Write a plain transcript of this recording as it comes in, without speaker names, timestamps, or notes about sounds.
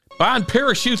Bond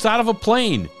parachutes out of a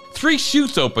plane. 3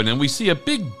 chutes open and we see a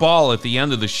big ball at the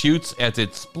end of the chutes as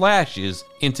it splashes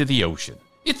into the ocean.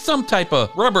 It's some type of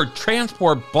rubber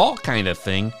transport ball kind of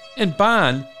thing, and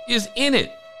Bond is in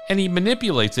it, and he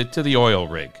manipulates it to the oil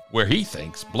rig, where he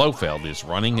thinks Blofeld is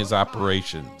running his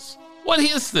operations. What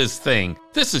is this thing?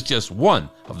 This is just one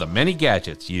of the many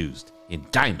gadgets used in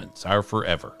Diamonds Are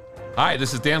Forever. Hi,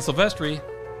 this is Dan Silvestri.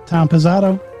 Tom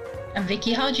Pizzato. I'm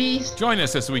Vicky Hodges. Join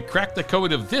us as we crack the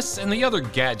code of this and the other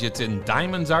gadgets in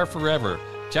Diamonds Are Forever.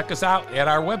 Check us out at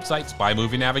our website,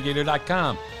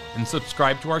 SpyMovieNavigator.com, and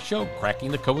subscribe to our show,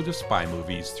 Cracking the Code of Spy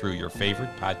Movies, through your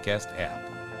favorite podcast app.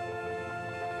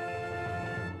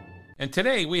 And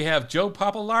today we have Joe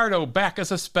Papalardo back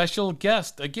as a special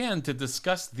guest, again, to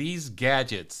discuss these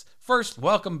gadgets. First,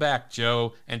 welcome back,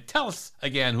 Joe, and tell us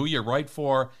again who you write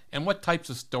for and what types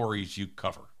of stories you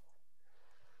cover.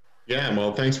 Yeah,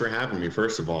 well, thanks for having me,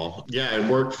 first of all. Yeah,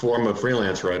 I'm a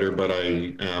freelance writer, but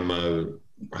I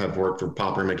have worked for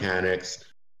Popper Mechanics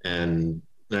and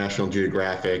National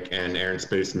Geographic and Air and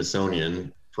Space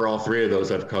Smithsonian. For all 3 of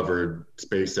those, I've covered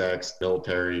SpaceX,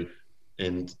 military,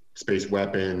 and space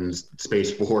weapons,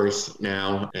 Space Force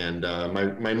now. And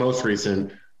my most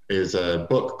recent is a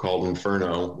book called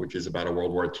Inferno, which is about a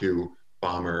World War II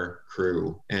bomber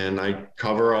crew. And I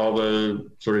cover all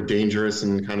the sort of dangerous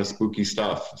and kind of spooky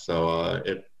stuff. So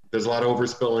there's a lot of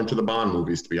overspill into the Bond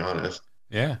movies, to be honest.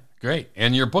 Yeah, great.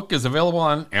 And your book is available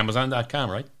on Amazon.com,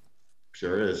 right?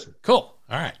 Sure is. Cool.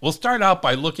 All right. We'll start out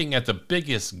by looking at the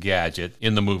biggest gadget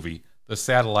in the movie, the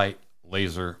satellite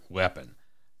laser weapon.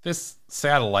 This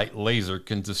satellite laser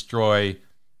can destroy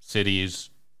cities,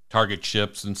 target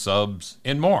ships and subs,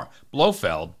 and more.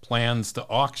 Blofeld plans to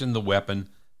auction the weapon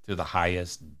to the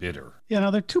highest bidder. Yeah, now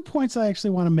there are 2 points I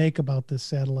actually want to make about this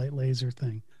satellite laser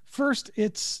thing. First,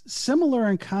 it's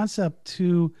similar in concept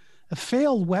to a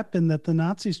failed weapon that the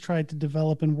Nazis tried to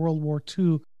develop in World War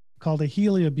II called a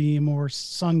heliobeam or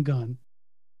sun gun.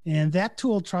 And that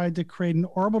tool tried to create an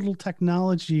orbital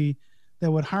technology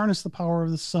that would harness the power of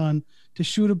the sun to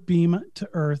shoot a beam to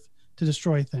Earth to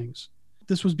destroy things.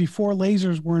 This was before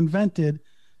lasers were invented,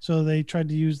 so they tried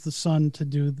to use the sun to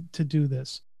do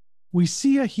this. We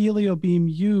see a heliobeam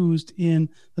used in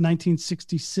the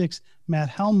 1966 Matt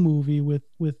Helm movie with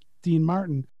Dean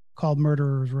Martin called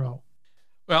Murderer's Row.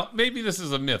 Well, maybe this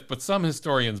is a myth, but some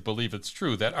historians believe it's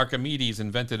true that Archimedes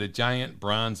invented a giant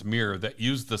bronze mirror that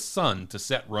used the sun to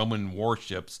set Roman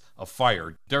warships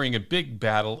afire during a big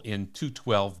battle in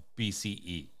 212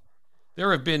 BCE.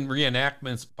 There have been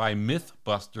reenactments by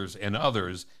Mythbusters and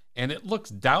others, and it looks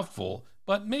doubtful,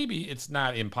 but maybe it's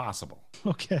not impossible.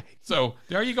 Okay. So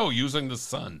there you go, using the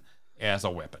sun as a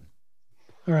weapon.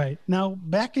 All right. Now,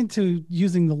 back into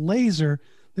using the laser,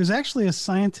 there's actually a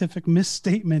scientific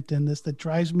misstatement in this that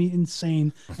drives me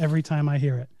insane every time I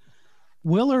hear it.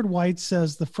 Willard White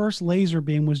says the first laser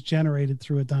beam was generated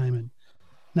through a diamond.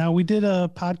 Now, we did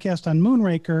a podcast on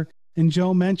Moonraker, and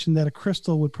Joe mentioned that a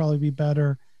crystal would probably be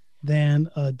better than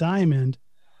a diamond.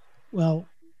 Well,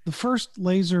 the first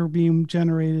laser beam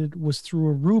generated was through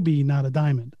a ruby, not a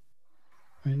diamond,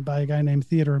 right, by a guy named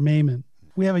Theodore Maiman.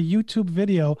 We have a YouTube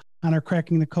video on our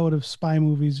Cracking the Code of Spy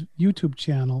Movies YouTube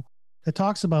channel that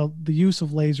talks about the use of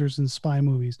lasers in spy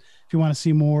movies, if you want to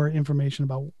see more information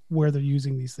about where they're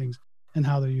using these things and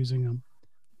how they're using them.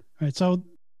 All right, so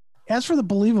as for the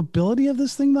believability of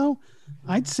this thing, though,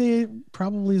 I'd say it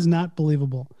probably is not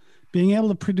believable. Being able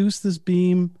to produce this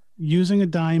beam using a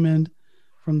diamond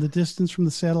from the distance from the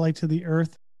satellite to the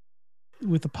Earth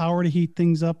with the power to heat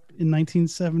things up in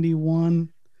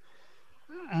 1971,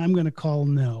 I'm going to call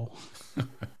no.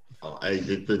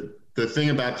 The thing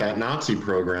about that Nazi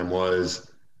program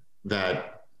was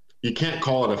that you can't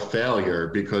call it a failure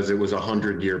because it was a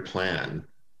 100-year plan.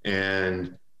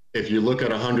 And if you look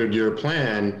at a 100-year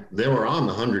plan, they were on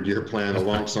the 100-year plan to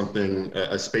launch something,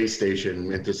 a space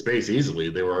station into space easily.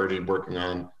 They were already working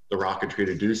on the rocketry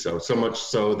to do so. So much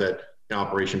so that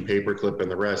Operation Paperclip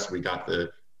and the rest, we got the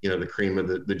cream of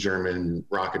the German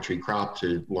rocketry crop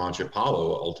to launch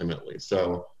Apollo ultimately.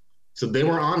 So they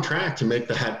were on track to make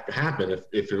that happen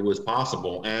if it was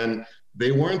possible. And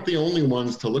they weren't the only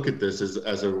ones to look at this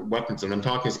as a weapon. And I'm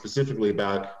talking specifically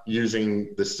about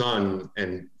using the sun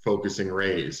and focusing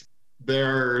rays.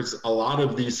 There's a lot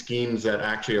of these schemes that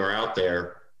actually are out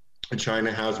there. China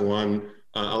has one.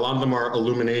 A lot of them are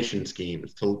illumination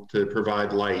schemes to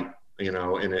provide light, in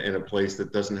a place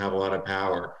that doesn't have a lot of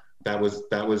power. That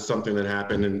was something that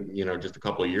happened in, just a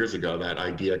couple of years ago. That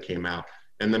idea came out.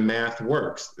 And the math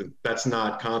works. That's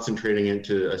not concentrating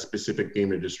into a specific beam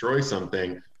to destroy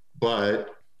something,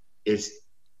 but it's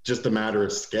just a matter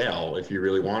of scale if you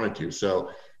really wanted to. So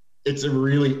it's a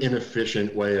really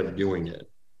inefficient way of doing it,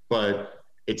 but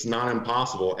it's not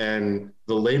impossible. And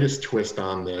the latest twist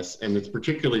on this, and it's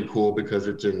particularly cool because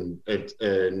it's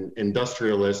an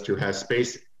industrialist who has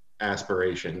space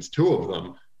aspirations. Two of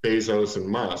them, Bezos and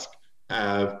Musk,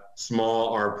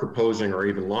 are proposing or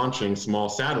even launching small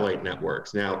satellite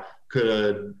networks. Now,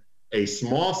 could a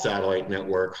small satellite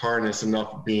network harness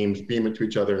enough beams, beam it to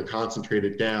each other, and concentrate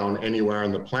it down anywhere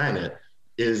on the planet?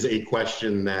 Is a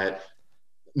question that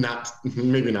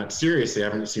maybe not seriously, I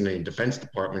haven't seen any Defense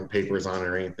Department papers on it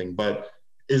or anything, but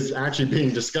is actually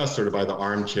being discussed sort of by the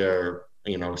armchair,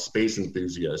 space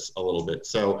enthusiasts a little bit.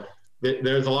 So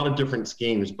there's a lot of different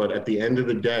schemes, but at the end of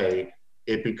the day,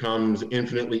 it becomes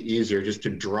infinitely easier just to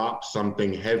drop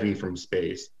something heavy from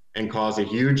space and cause a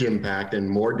huge impact and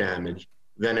more damage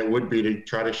than it would be to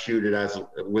try to shoot it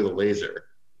with a laser.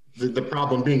 The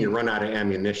problem being you run out of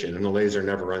ammunition, and the laser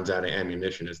never runs out of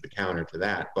ammunition as the counter to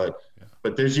that.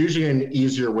 But there's usually an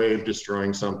easier way of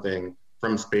destroying something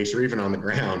from space or even on the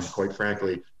ground, quite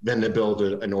frankly, than to build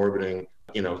an orbiting,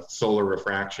 solar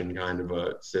refraction kind of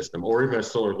a system, or even a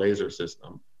solar laser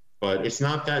system. But it's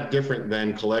not that different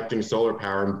than collecting solar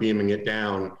power and beaming it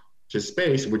down to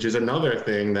space, which is another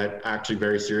thing that actually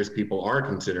very serious people are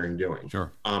considering doing.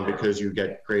 Sure. Because you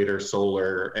get greater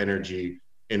solar energy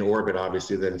in orbit,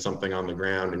 obviously, than something on the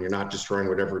ground, and you're not destroying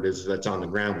whatever it is that's on the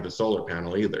ground with a solar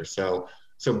panel either. So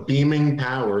beaming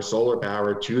solar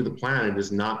power to the planet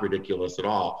is not ridiculous at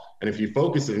all. And if you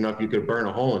focus it enough, you could burn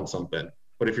a hole in something.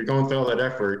 But if you're going through all that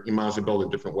effort, you might as well build a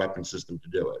different weapon system to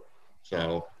do it.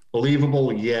 So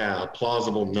believable, yeah.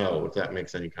 Plausible, no, if that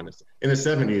makes any kind of sense. In the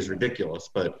 70s, ridiculous,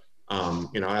 but I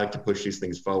like to push these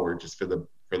things forward just for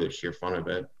the sheer fun of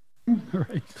it.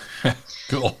 Right.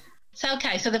 Cool. So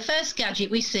the first gadget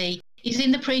we see is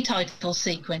in the pre-title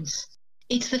sequence.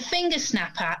 It's the finger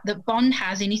snapper that Bond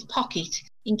has in his pocket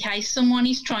in case someone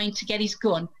is trying to get his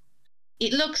gun.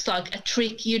 It looks like a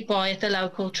trick you'd buy at the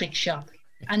local trick shop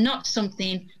and not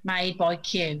something made by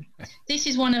Q. This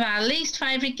is one of our least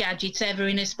favourite gadgets ever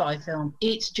in a spy film.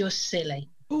 It's just silly.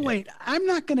 Oh, wait, I'm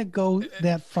not going to go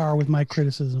that far with my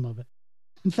criticism of it.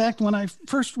 In fact,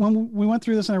 when we went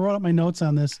through this and I wrote up my notes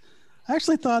on this, I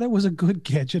actually thought it was a good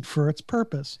gadget for its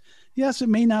purpose. Yes, it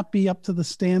may not be up to the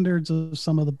standards of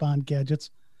some of the Bond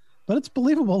gadgets, but it's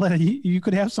believable that you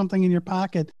could have something in your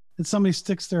pocket that somebody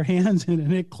sticks their hands in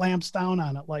and it clamps down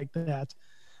on it like that.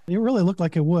 It really looked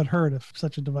like it would hurt if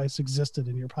such a device existed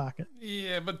in your pocket.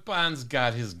 Yeah, but Bond's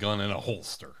got his gun in a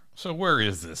holster. So where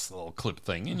is this little clip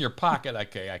thing? In your pocket?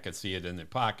 Okay, I could see it in the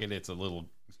pocket. It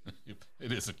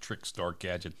is a trick store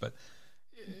gadget, but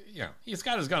he's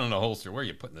got his gun in a holster. Where are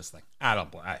you putting this thing?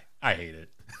 I hate it.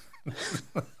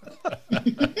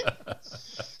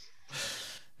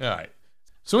 All right.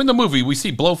 So in the movie, we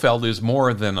see Blofeld is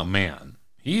more than a man.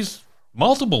 He's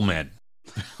multiple men.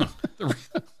 The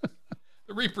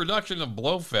reproduction of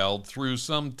Blofeld through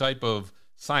some type of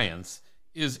science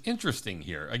is interesting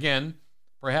here. Again,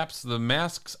 perhaps the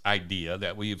masks idea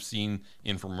that we have seen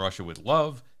in From Russia with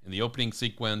Love in the opening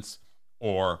sequence,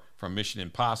 or from Mission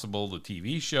Impossible, the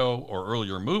TV show, or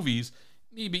earlier movies,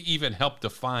 maybe even help to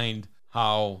find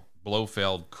how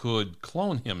Blofeld could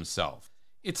clone himself.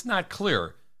 It's not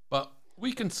clear, but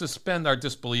we can suspend our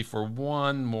disbelief for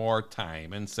one more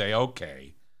time and say,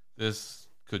 okay, this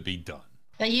could be done.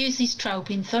 They use this trope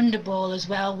in Thunderball as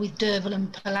well with Derval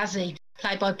and Palazzi,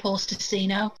 played by Paul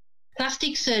Stacino.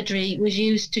 Plastic surgery was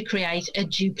used to create a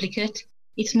duplicate.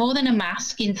 It's more than a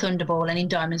mask in Thunderball and in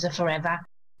Diamonds Are Forever.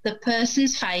 The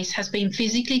person's face has been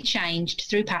physically changed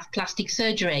through plastic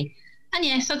surgery. And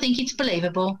yes, I think it's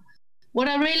believable. What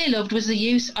I really loved was the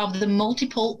use of the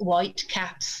multiple white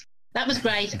caps. That was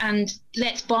great, and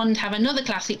lets Bond have another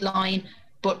classic line,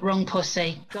 but wrong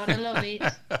pussy. Gotta love it.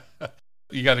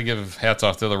 You got to give hats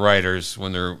off to the writers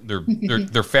when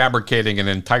they're fabricating an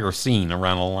entire scene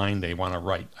around a line they want to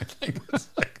write. I think it's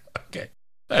like, okay,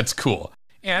 that's cool.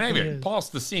 And anyway, Paul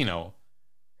Stacino,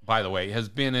 by the way, has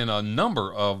been in a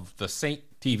number of the Saint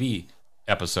TV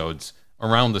episodes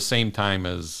around the same time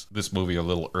as this movie, a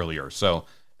little earlier. So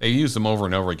they use him over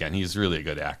and over again. He's really a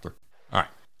good actor. All right.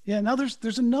 Yeah, now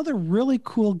there's another really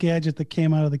cool gadget that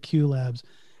came out of the Q Labs,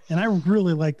 and I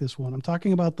really like this one. I'm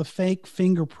talking about the fake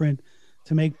fingerprint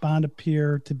to make Bond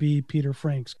appear to be Peter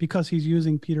Franks, because he's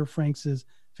using Peter Franks'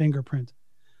 fingerprint.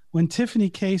 When Tiffany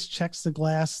Case checks the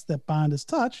glass that Bond has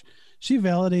touched, she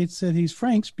validates that he's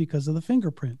Franks because of the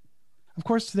fingerprint. Of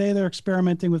course, today they're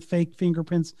experimenting with fake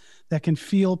fingerprints that can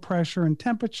feel pressure and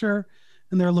temperature,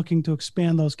 and they're looking to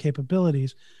expand those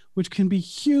capabilities, which can be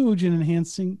huge in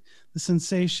enhancing the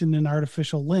sensation in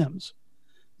artificial limbs.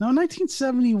 Now, in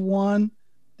 1971,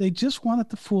 they just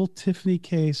wanted to fool Tiffany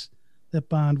Case that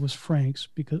Bond was Frank's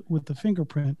because with the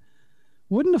fingerprint,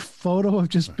 wouldn't a photo have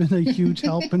just been a huge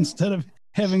help instead of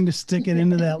having to stick it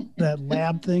into that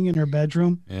lab thing in her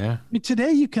bedroom? Yeah. I mean,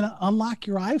 today you can unlock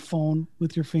your iPhone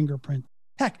with your fingerprint.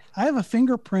 Heck, I have a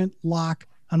fingerprint lock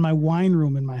on my wine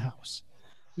room in my house.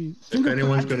 I mean, if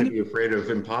anyone's going to be afraid of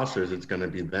imposters, it's going to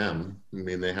be them. I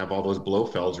mean, they have all those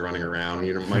Blofelds running around.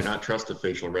 You might not trust a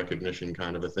facial recognition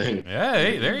kind of a thing. Yeah,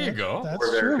 hey, there you go. That's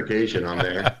or verification on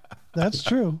there. That's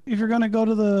true. If you're going to go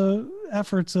to the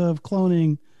efforts of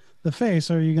cloning the face,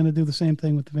 are you going to do the same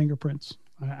thing with the fingerprints?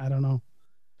 I don't know.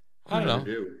 I don't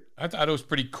know. I thought it was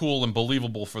pretty cool and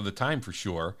believable for the time, for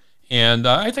sure. And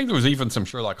I think there was even some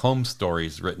Sherlock Holmes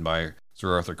stories written by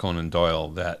Sir Arthur Conan Doyle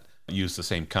that used the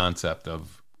same concept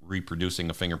of reproducing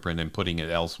a fingerprint and putting it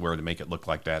elsewhere to make it look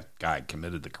like that guy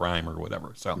committed the crime or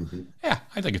whatever. So, yeah,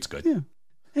 I think it's good. Yeah.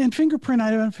 And fingerprint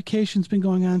identification's been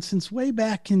going on since way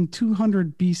back in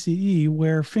 200 BCE,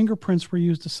 where fingerprints were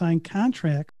used to sign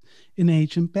contracts in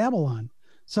ancient Babylon.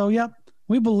 So, yep,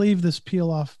 we believe this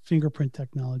peel-off fingerprint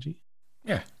technology.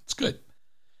 Yeah, it's good.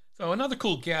 So another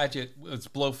cool gadget was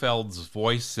Blofeld's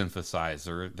voice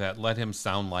synthesizer that let him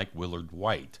sound like Willard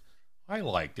White. I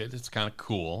liked it. It's kind of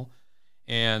cool.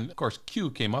 And, of course,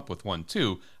 Q came up with one,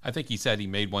 too. I think he said he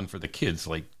made one for the kids,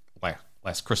 like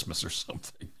last Christmas or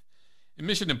something. And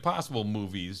Mission Impossible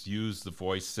movies use the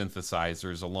voice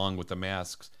synthesizers along with the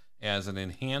masks as an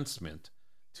enhancement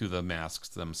to the masks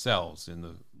themselves in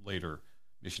the later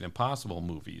Mission Impossible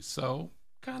movies. So,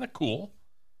 kind of cool.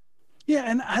 Yeah,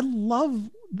 and I love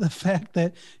the fact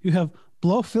that you have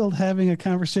Blofeld having a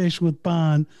conversation with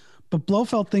Bond, but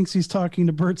Blofeld thinks he's talking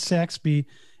to Bert Saxby,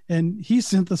 and he's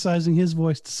synthesizing his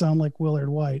voice to sound like Willard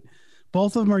White.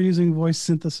 Both of them are using voice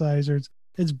synthesizers.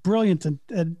 It's brilliant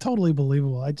and totally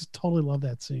believable. I just totally love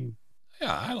that scene.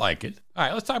 Yeah, I like it. All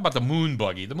right, let's talk about the moon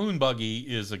buggy. The moon buggy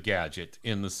is a gadget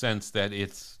in the sense that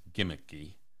it's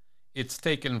gimmicky. It's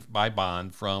taken by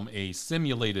Bond from a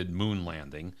simulated moon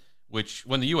landing, which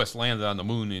when the U.S. landed on the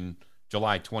moon in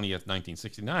July 20th,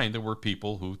 1969, there were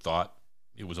people who thought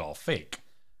it was all fake.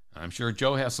 I'm sure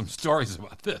Joe has some stories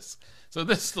about this. So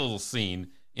this little scene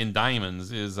in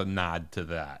Diamonds is a nod to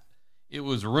that. It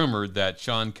was rumored that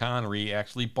Sean Connery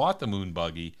actually bought the moon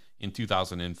buggy in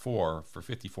 2004 for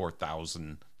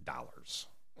 $54,000.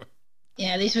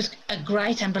 Yeah, this was a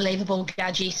great and believable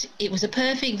gadget. It was a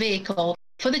perfect vehicle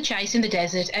for the chase in the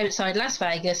desert outside Las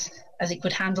Vegas, as it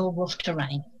could handle rough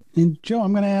terrain. And Joe,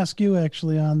 I'm going to ask you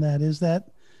actually on that.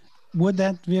 Would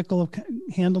that vehicle have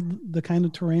handled the kind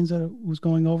of terrains that it was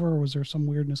going over, or was there some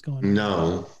weirdness going on?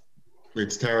 No,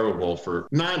 it's terrible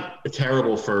not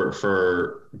terrible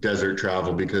for desert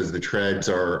travel because the treads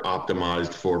are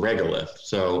optimized for regolith.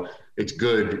 So it's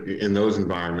good in those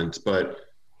environments. But,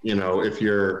 if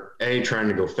you're A, trying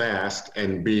to go fast,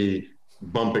 and B,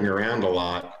 bumping around a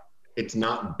lot, it's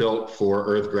not built for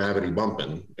Earth gravity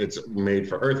bumping. It's made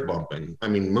for Earth bumping.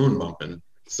 Moon bumping.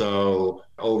 So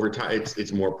over time,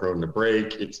 it's more prone to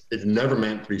break. It's never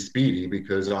meant to be speedy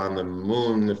because on the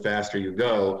moon, the faster you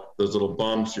go, those little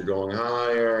bumps, you're going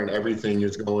higher and everything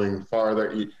is going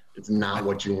farther. It's not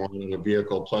what you want in a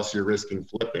vehicle. Plus, you're risking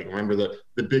flipping. Remember,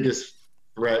 the biggest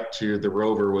threat to the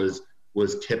rover was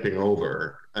tipping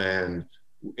over. And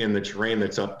in the terrain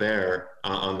that's up there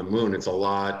on the moon, it's a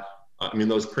lot.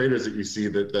 Those craters that you see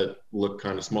that look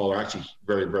kind of small are actually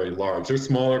very, very large. There's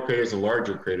smaller craters and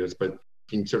larger craters, but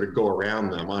you can sort of go around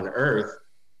them. On Earth,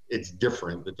 it's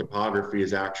different. The topography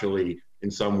is actually, in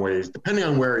some ways, depending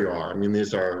on where you are.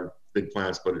 These are big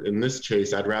planets, but in this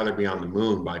chase, I'd rather be on the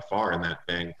moon by far in that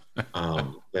thing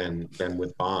than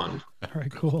with Bond. All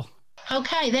right, cool.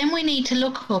 Okay, then we need to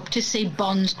look up to see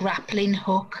Bond's grappling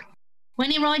hook. When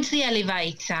he rides the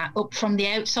elevator up from the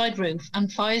outside roof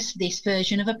and fires this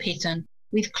version of a piton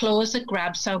with claws that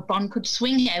grab so Bond could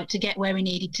swing out to get where he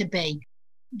needed to be,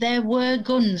 there were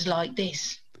guns like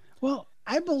this. Well,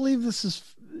 I believe this is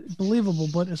believable,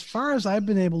 but as far as I've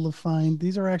been able to find,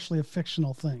 these are actually a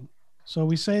fictional thing. So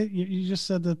we say, you just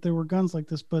said that there were guns like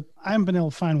this, but I haven't been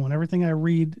able to find one. Everything I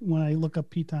read when I look up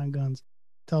piton guns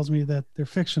tells me that they're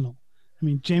fictional.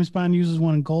 James Bond uses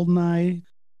one in GoldenEye,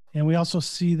 and we also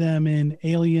see them in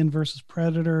Alien versus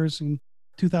Predators in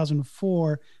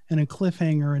 2004 and in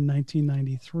Cliffhanger in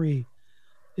 1993.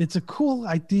 It's a cool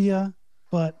idea,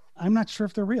 but I'm not sure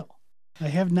if they're real. I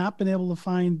have not been able to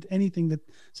find anything that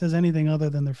says anything other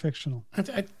than they're fictional. I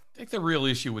think the real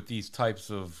issue with these types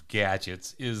of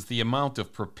gadgets is the amount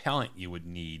of propellant you would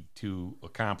need to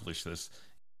accomplish this.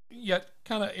 Yet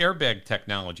kind of airbag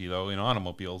technology, though, in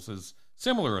automobiles is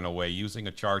similar in a way, using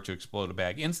a charge to explode a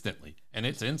bag instantly, and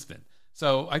it's instant.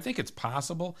 So I think it's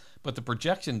possible, but the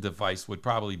projection device would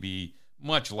probably be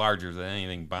much larger than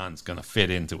anything Bond's going to fit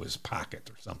into his pocket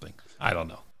or something. I don't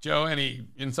know. Joe, any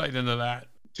insight into that?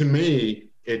 To me,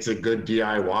 it's a good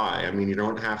DIY. I mean, you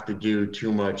don't have to do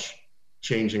too much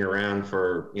changing around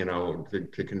for,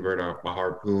 to convert a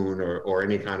harpoon or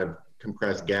any kind of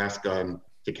compressed gas gun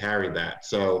to carry that.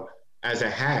 So as a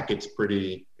hack, it's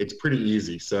pretty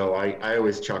easy. So I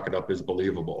always chalk it up as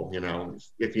believable.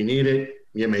 If you need it,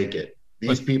 you make it.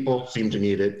 These people seem to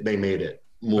need it. They made it.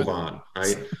 Move on,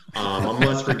 right? I'm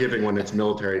less forgiving when it's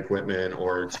military equipment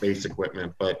or space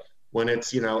equipment, but when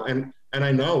it's, and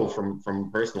I know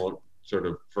from personal sort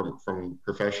of, from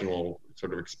professional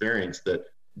sort of experience that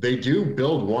they do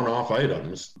build one-off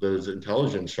items. Those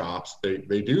intelligence shops,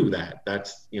 they do that.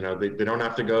 That's, they don't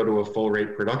have to go to a full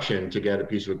rate production to get a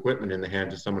piece of equipment in the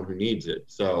hands of someone who needs it.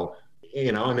 So,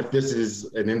 and if this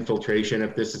is an infiltration,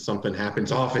 if this is something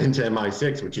happens off into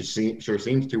MI6, which it sure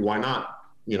seems to, why not,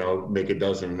 make a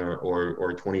dozen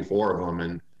or 24 of them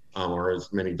and or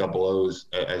as many double O's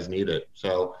as needed.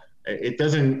 So it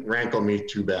doesn't rankle me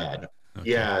too bad.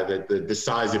 Okay. Yeah, the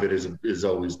size of it is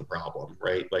always the problem,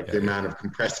 right? Like the amount of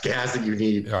compressed gas that you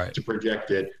need to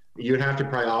project it. You'd have to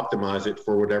probably optimize it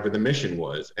for whatever the mission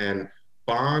was. And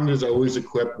Bond is always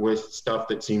equipped with stuff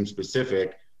that seems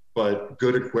specific, but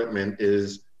good equipment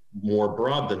is more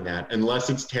broad than that, unless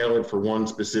it's tailored for one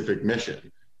specific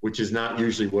mission, which is not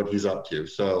usually what he's up to.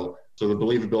 So the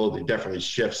believability definitely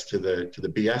shifts to the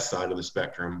BS side of the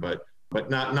spectrum, but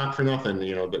not for nothing,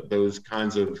 those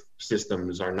kinds of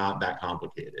systems are not that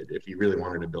complicated if you really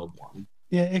wanted to build one.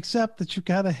 Yeah, except that you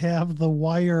got to have the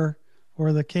wire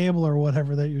or the cable or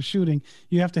whatever that you're shooting.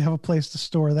 You have to have a place to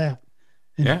store that.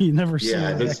 And you never see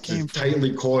where that came from.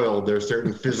 Tightly coiled. There's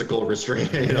certain physical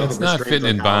restraint. It's not fitting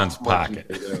in Bond's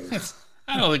pocket.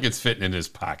 I don't think it's fitting in his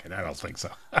pocket. I don't think so.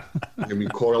 It'd be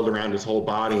coiled around his whole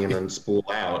body and then spool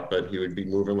out, but he would be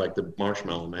moving like the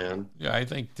Marshmallow Man. Yeah, I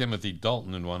think Timothy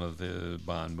Dalton in one of the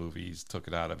Bond movies took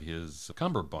it out of his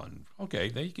cummerbund. Okay,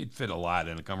 they could fit a lot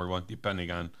in a cummerbund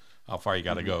depending on how far you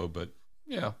got to go, but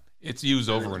yeah, it's used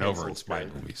over and over in spy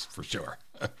movies for sure.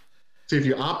 So if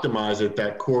you optimize it,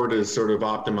 that cord is sort of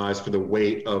optimized for the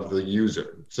weight of the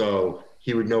user. So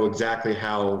he would know exactly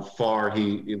how far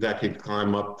that could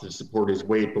climb up to support his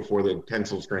weight before the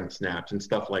tensile strength snaps and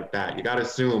stuff like that. You got to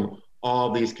assume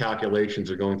all these calculations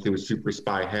are going through his super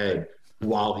spy head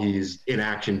while he's in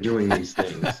action doing these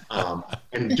things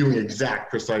and doing exact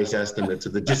precise estimates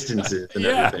of the distances and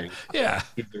everything. Yeah.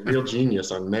 He's a real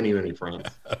genius on many, many fronts.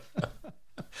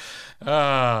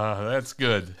 That's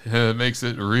good. It makes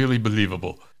it really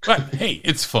believable. But hey,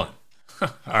 it's fun. All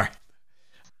right.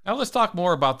 Now let's talk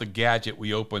more about the gadget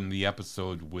we opened the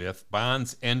episode with,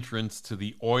 Bond's entrance to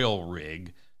the oil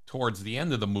rig towards the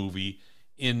end of the movie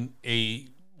in a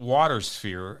water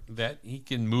sphere that he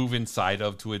can move inside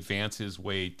of to advance his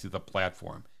way to the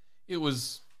platform. It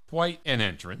was quite an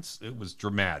entrance. It was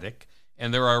dramatic.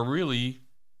 And there are really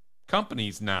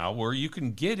companies now where you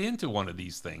can get into one of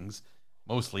these things,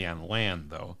 mostly on land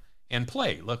though, and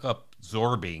play. Look up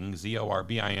Zorbing,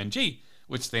 Zorbing,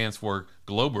 which stands for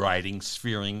globe riding,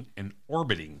 sphering, and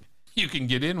orbiting. You can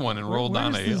get in one and roll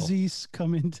down a hill. Where does the Z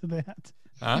come into that?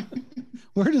 Huh?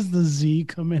 Where does the Z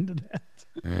come into that?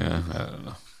 Yeah, I don't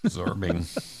know.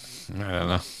 Zorbing. I don't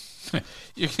know.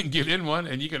 You can get in one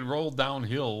and you can roll down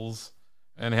hills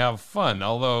and have fun.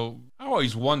 Although I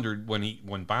always wondered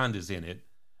when Bond is in it,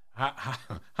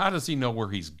 how does he know where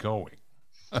he's going?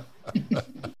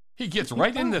 He gets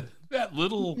right into that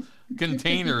little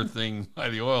container thing by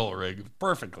the oil rig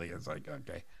perfectly. It's like,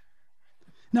 okay.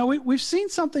 Now, we've seen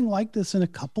something like this in a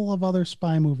couple of other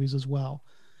spy movies as well.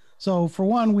 So, for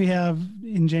one, we have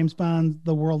in James Bond,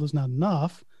 The World Is Not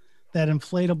Enough, that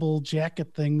inflatable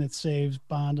jacket thing that saves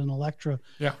Bond and Elektra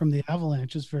from the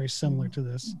avalanche is very similar to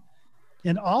this.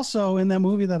 And also in that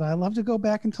movie that I love to go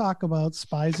back and talk about,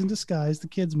 Spies in Disguise, the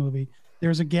kids movie,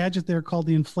 there's a gadget there called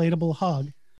the inflatable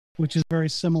hug, which is very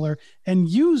similar and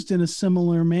used in a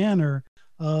similar manner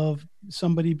of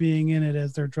somebody being in it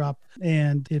as they're dropped,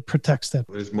 and it protects them.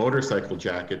 There's motorcycle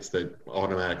jackets that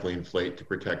automatically inflate to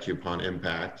protect you upon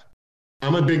impact.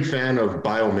 I'm a big fan of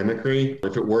biomimicry.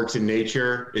 If it works in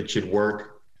nature, it should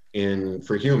work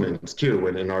for humans too,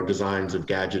 and in our designs of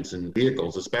gadgets and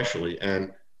vehicles especially.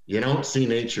 And you don't see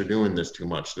nature doing this too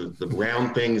much. The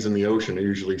round things in the ocean are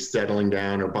usually settling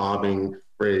down or bobbing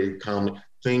very calmly.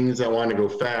 Things that want to go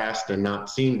fast and not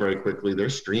seen very quickly, they're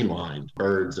streamlined,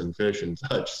 birds and fish and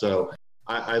such. So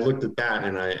I looked at that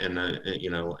and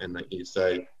you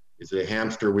say, is the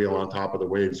hamster wheel on top of the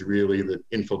waves really the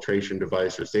infiltration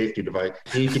device or safety device?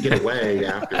 You need to get away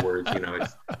afterwards.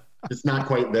 It's not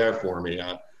quite there for me.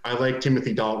 I like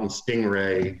Timothy Dalton's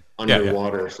Stingray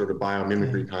underwater sort of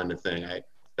biomimicry kind of thing.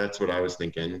 That's what I was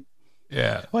thinking.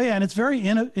 Yeah. Oh yeah, and it's very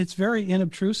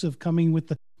inobtrusive coming with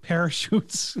the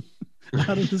parachutes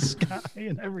out of the sky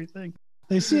and everything.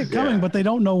 They see it coming, but they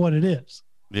don't know what it is.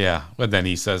 Yeah, but then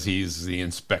he says he's the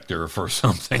inspector for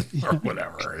something or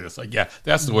whatever. It's like, yeah,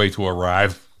 that's the way to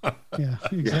arrive. Yeah,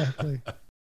 exactly.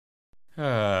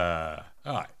 All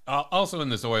right. Also in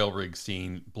this oil rig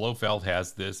scene, Blofeld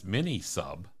has this mini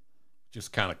sub, which is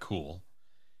kind of cool.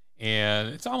 And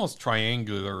it's almost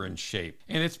triangular in shape.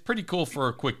 And it's pretty cool for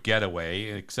a quick getaway,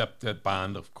 except that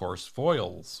Bond, of course,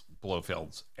 foils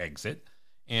Blofeld's exit.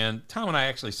 And Tom and I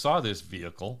actually saw this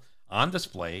vehicle on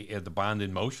display at the Bond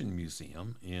in Motion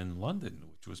Museum in London,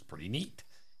 which was pretty neat.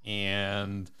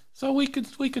 And so we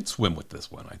could swim with this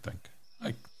one, I think.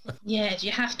 Yes,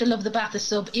 you have to love the Botha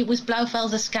sub. It was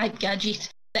Blofeld's escape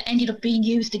gadget that ended up being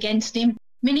used against him.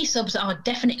 Mini subs are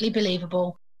definitely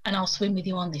believable, and I'll swim with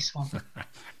you on this one.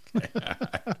 I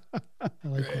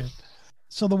like that.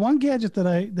 So the one gadget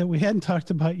that we hadn't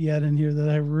talked about yet in here that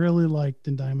I really liked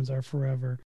in Diamonds Are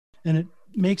Forever, and it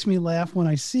makes me laugh when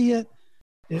I see it.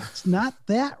 It's not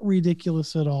that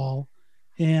ridiculous at all.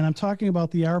 And I'm talking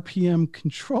about the RPM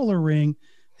controller ring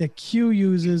that Q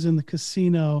uses in the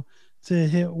casino to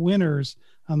hit winners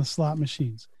on the slot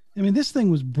machines. I mean, this thing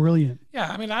was brilliant.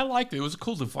 Yeah, I mean, I liked it. It was a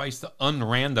cool device to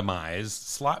unrandomize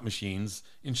slot machines,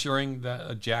 ensuring that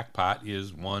a jackpot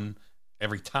is won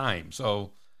every time.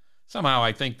 So somehow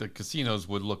I think the casinos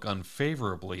would look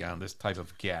unfavorably on this type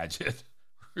of gadget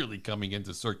really coming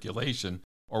into circulation,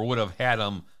 or would have had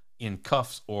them in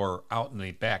cuffs or out in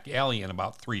the back alley in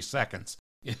about 3 seconds.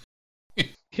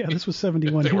 Yeah, this was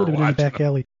 71. He would have been in the back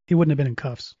alley. He wouldn't have been in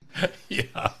cuffs.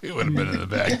 Yeah, he would have been in the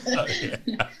back.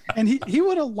 Yeah. And he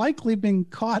would have likely been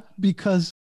caught,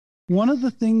 because one of the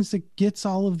things that gets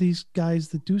all of these guys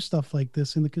that do stuff like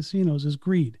this in the casinos is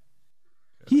greed.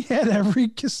 He had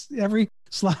every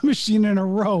slot machine in a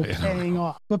row paying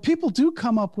off. But people do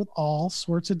come up with all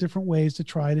sorts of different ways to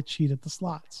try to cheat at the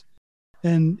slots.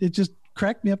 And it just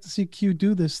cracked me up to see Q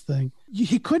do this thing.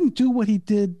 He couldn't do what he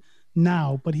did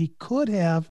now, but he could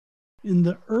have in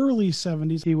the early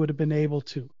 70s. He would have been able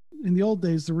to. In the old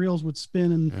days, the reels would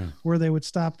spin, and where they would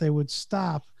stop, they would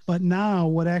stop. But now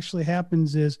what actually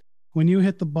happens is when you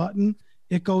hit the button,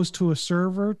 it goes to a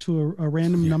server, to a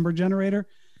random number generator,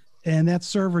 and that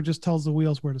server just tells the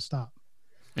wheels where to stop.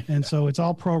 And so it's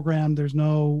all programmed. There's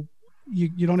no,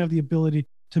 you don't have the ability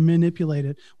to manipulate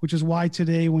it, which is why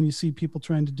today when you see people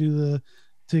trying to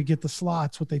get the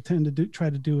slots, what they tend to try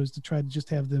to do is to try to just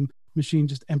have the machine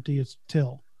just empty its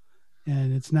till,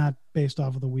 and it's not based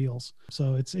off of the wheels.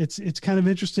 So it's kind of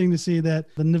interesting to see that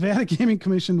the Nevada Gaming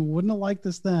Commission wouldn't have liked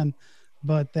this then,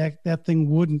 but that thing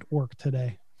wouldn't work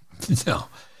today. No,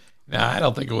 I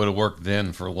don't think it would have worked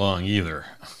then for long either.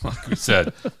 Like we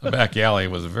said, the back alley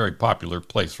was a very popular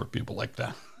place for people like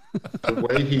that. The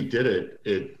way he did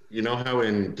it, you know how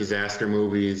in disaster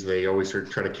movies they always sort of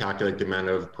try to calculate the amount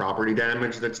of property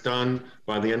damage that's done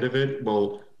by the end of it?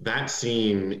 Well, that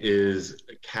scene is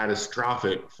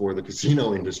catastrophic for the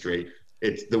casino industry.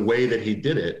 It's the way that he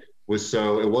did it was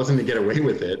so it wasn't to get away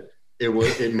with it.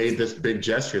 It made this big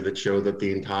gesture that showed that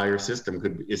the entire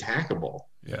system is hackable.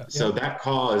 Yeah. So that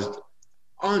caused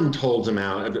untold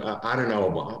amount of, I don't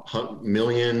know,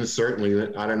 millions,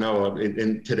 certainly, I don't know.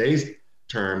 In today's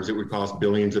terms, it would cost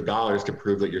billions of dollars to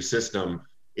prove that your system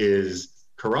is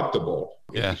corruptible.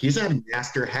 Yeah. He's a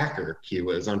master hacker, Q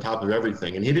is, on top of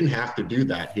everything. And he didn't have to do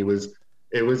that. It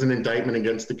was an indictment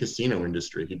against the casino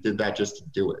industry. He did that just to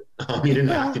do it. He didn't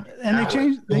have to do and it.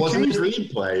 It wasn't a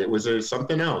greed play. It was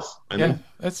something else.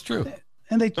 That's true.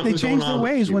 And they changed their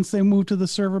ways once they moved to the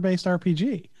server-based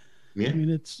RPG. Yeah. I mean,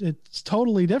 it's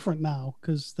totally different now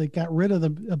because they got rid of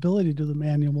the ability to do the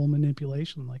manual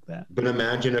manipulation like that. But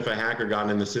imagine if a hacker got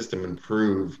in the system and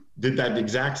did that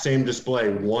exact same display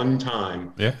one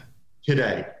time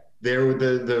today.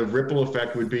 The ripple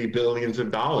effect would be billions of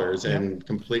dollars and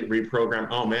complete reprogram.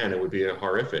 Oh man, it would be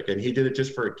horrific. And he did it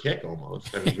just for a kick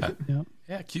almost. I mean,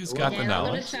 Q's got the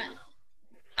knowledge.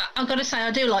 I've got to say,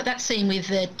 I do like that scene with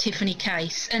Tiffany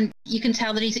Case, and you can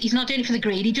tell that he's not doing it for the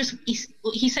greed.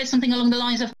 He said something along the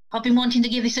lines of, "I've been wanting to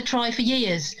give this a try for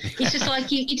years." It's just like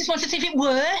he just wants to see if it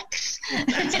works.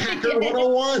 That's Hacker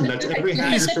 101. That's every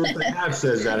hacker supposed to have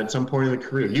says that at some point in the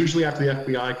career. Usually after the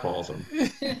FBI calls them.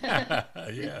 Yeah,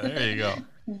 there you go.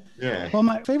 Yeah. Well,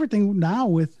 my favorite thing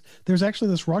now there's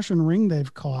actually this Russian ring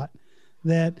they've caught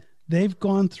that they've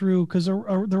gone through, because the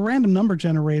random number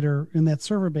generator in that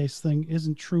server-based thing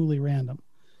isn't truly random.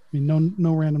 I mean,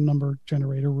 no random number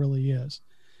generator really is.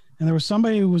 And there was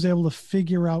somebody who was able to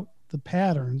figure out the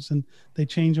patterns, and they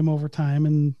change them over time,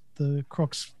 and the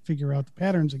crooks figure out the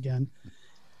patterns again.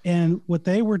 And what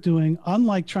they were doing,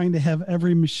 unlike trying to have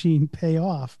every machine pay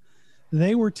off,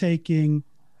 they were taking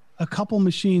a couple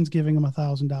machines, giving them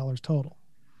 $1,000 total,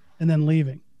 and then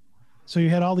leaving. So you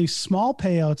had all these small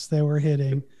payouts they were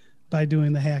hitting by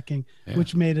doing the hacking,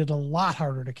 which made it a lot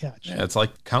harder to catch. Yeah, it's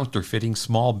like counterfeiting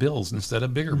small bills instead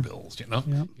of bigger bills, you know?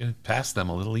 Yeah. You can pass them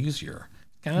a little easier.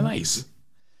 Kind of nice.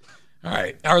 All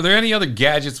right. Are there any other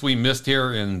gadgets we missed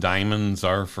here in Diamonds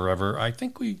Are Forever? I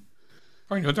think there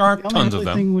are tons of them.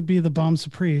 The only thing would be the bomb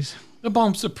surprise. The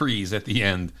bomb surprise at the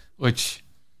end, which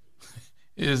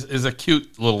is a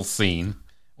cute little scene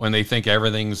when they think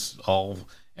everything's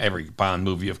every Bond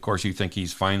movie, of course, you think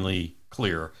he's finally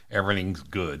clear. Everything's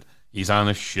good. He's on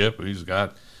a ship. He's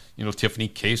got, Tiffany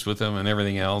Case with him and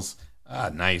everything else.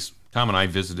 Nice. Tom and I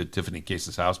visited Tiffany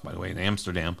Case's house, by the way, in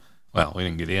Amsterdam. Well, we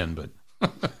didn't get in, but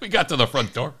we got to the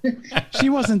front door. She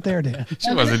wasn't there, Dan.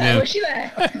 She wasn't in. Was she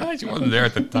there? She wasn't there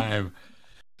at the time.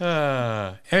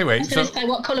 Anyway. I was going to say,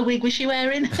 what colour wig was she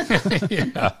wearing?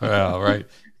 Yeah, well, right.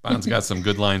 Bond's got some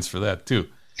good lines for that, too.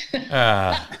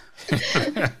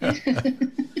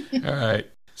 All right.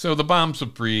 So the bomb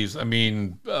surprise,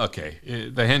 okay.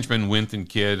 The henchmen, Wint and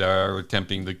Kidd, are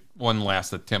attempting one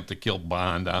last attempt to kill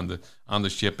Bond on the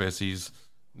ship as he's,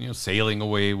 sailing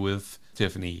away with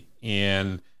Tiffany.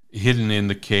 And hidden in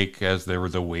the cake, as there were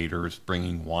the waiters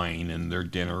bringing wine and their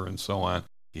dinner and so on,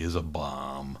 is a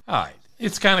bomb. All right.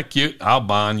 It's kind of cute how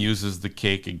Bond uses the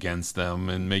cake against them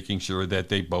and making sure that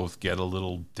they both get a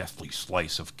little deathly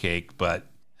slice of cake. But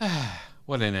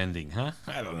what an ending, huh?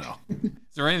 I don't know.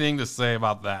 Is there anything to say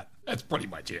about that? That's pretty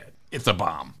much it. It's a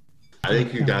bomb. I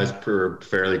think you guys were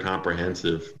fairly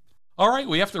comprehensive. All right,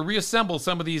 we have to reassemble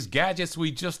some of these gadgets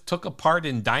we just took apart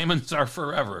in Diamonds Are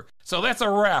Forever. So that's a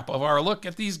wrap of our look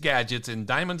at these gadgets in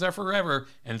Diamonds Are Forever.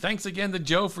 And thanks again to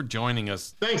Joe for joining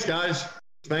us. Thanks, guys.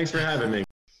 Thanks for having me.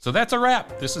 So that's a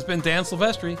wrap. This has been Dan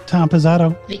Silvestri, Tom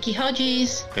Pizzato, Vicky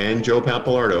Hodges, And Joe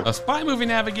Papalardo. of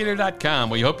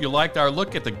SpyMovieNavigator.com. We hope you liked our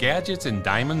look at the gadgets in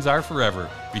Diamonds Are Forever.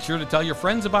 Be sure to tell your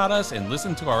friends about us and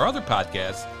listen to our other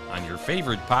podcasts on your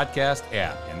favorite podcast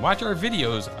app. And watch our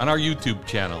videos on our YouTube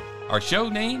channel. Our show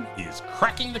name is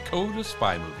Cracking the Code of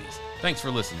Spy Movies. Thanks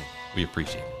for listening. We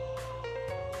appreciate it.